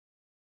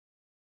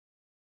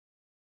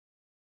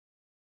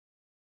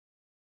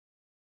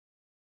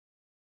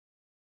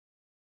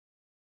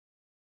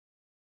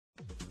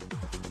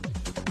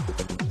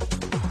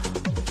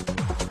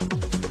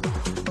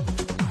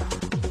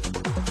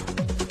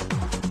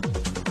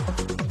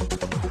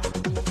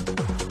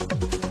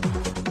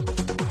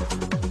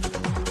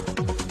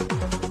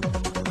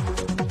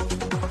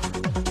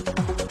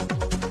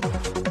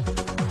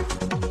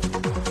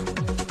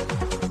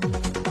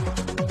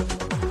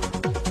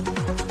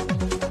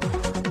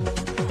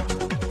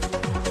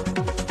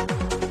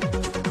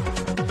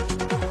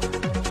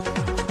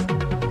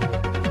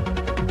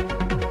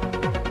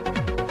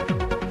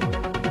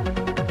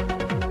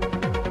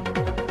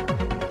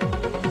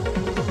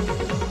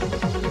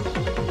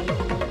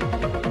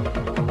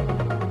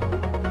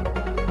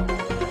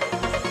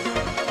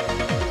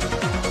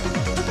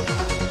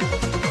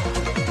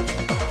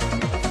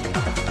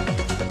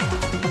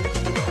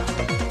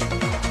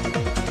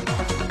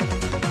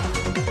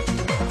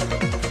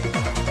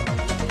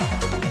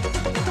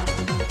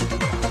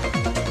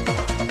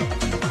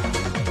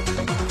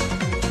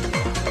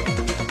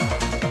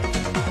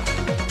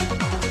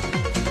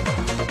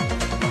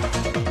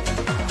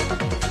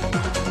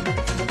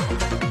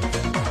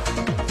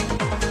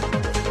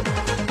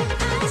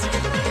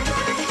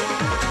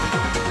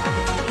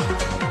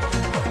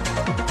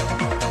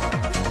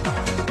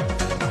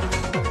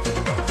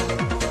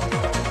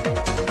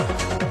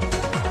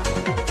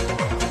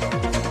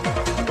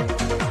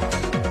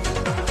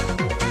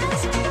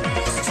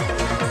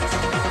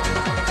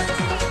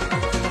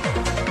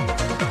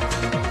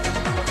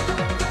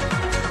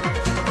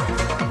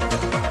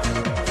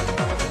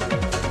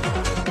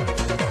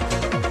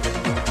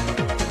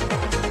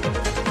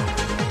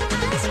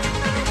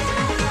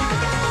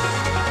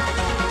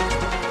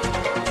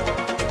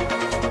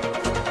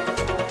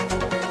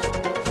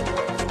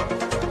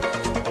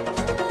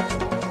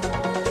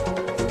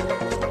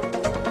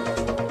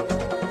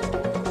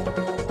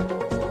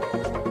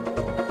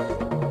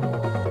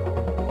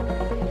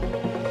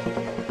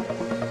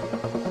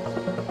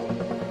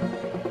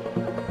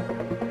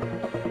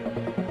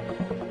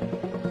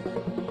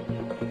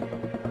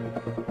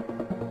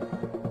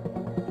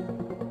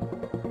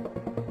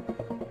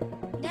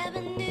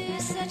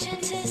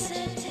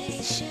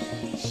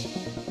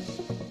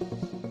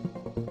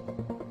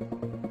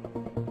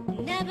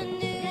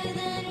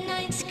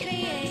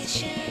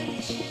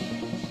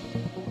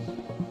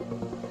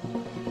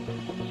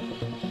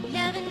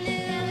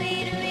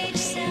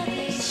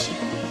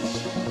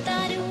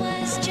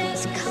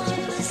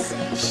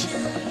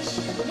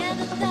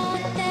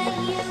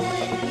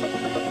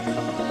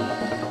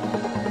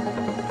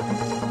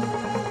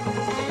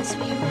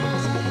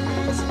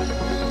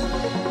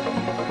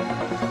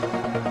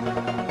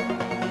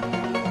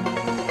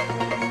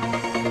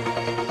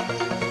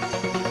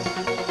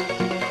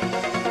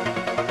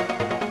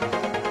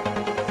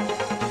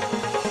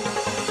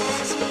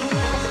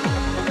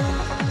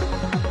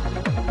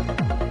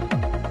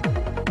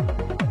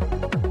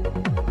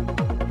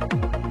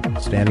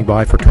standing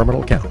by for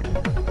terminal count.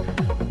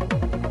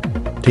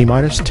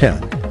 T-minus 10,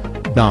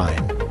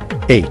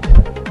 9,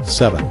 8,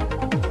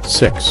 7,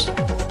 6,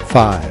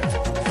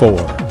 5, 4,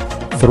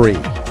 3,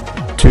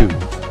 2,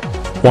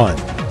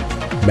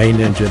 1. Main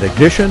engine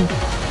ignition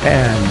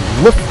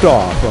and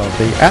liftoff of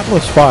the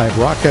Atlas V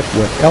rocket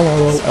with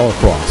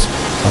LCROSS,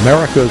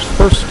 America's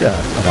first step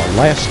of a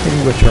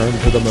lasting return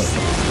to the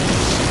moon.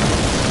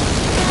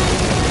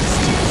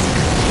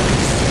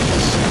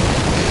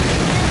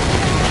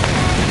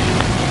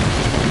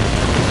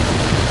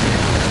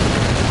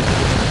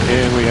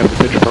 And we have the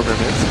pitch program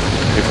in.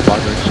 Paper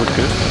bindings look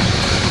good.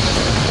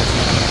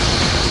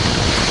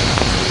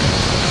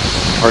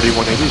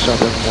 RD-180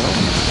 south end well.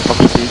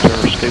 Pump speeds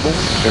are stable.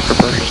 Vector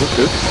pressures look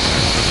good.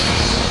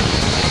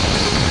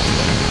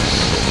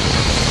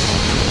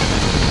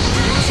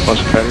 Bus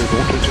battery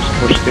voltage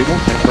is stable.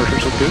 Tank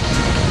pressures look good.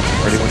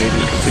 RD-180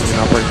 is continuing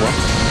to operate well.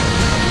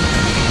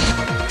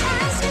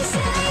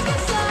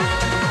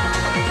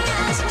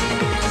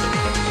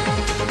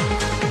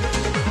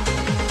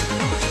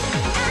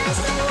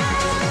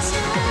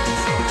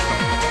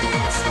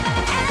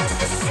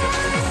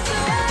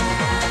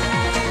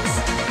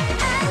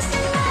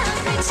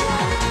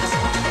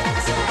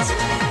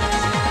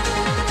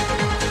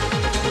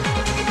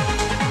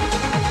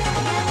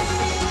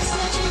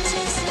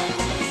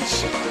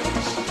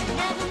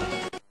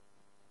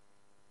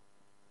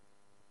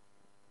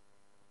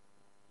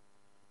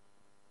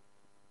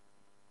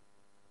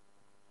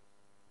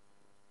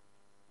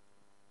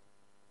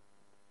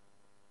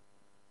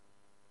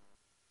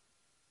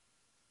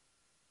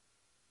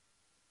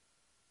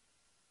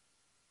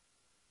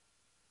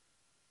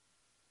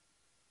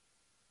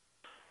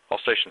 All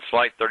stations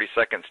flight, 30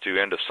 seconds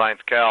to end of Science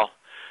Cal,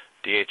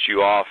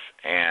 DHU off,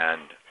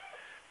 and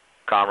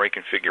comm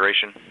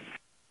reconfiguration.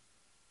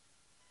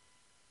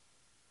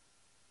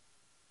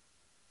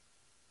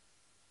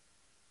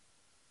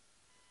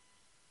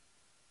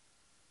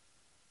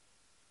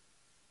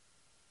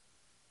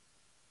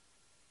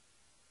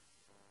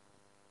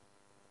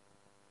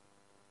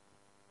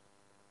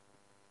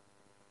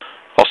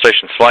 All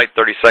stations flight,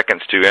 30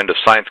 seconds to end of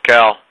Science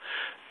Cal,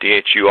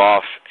 DHU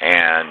off,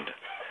 and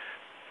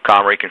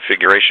comm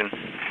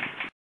reconfiguration.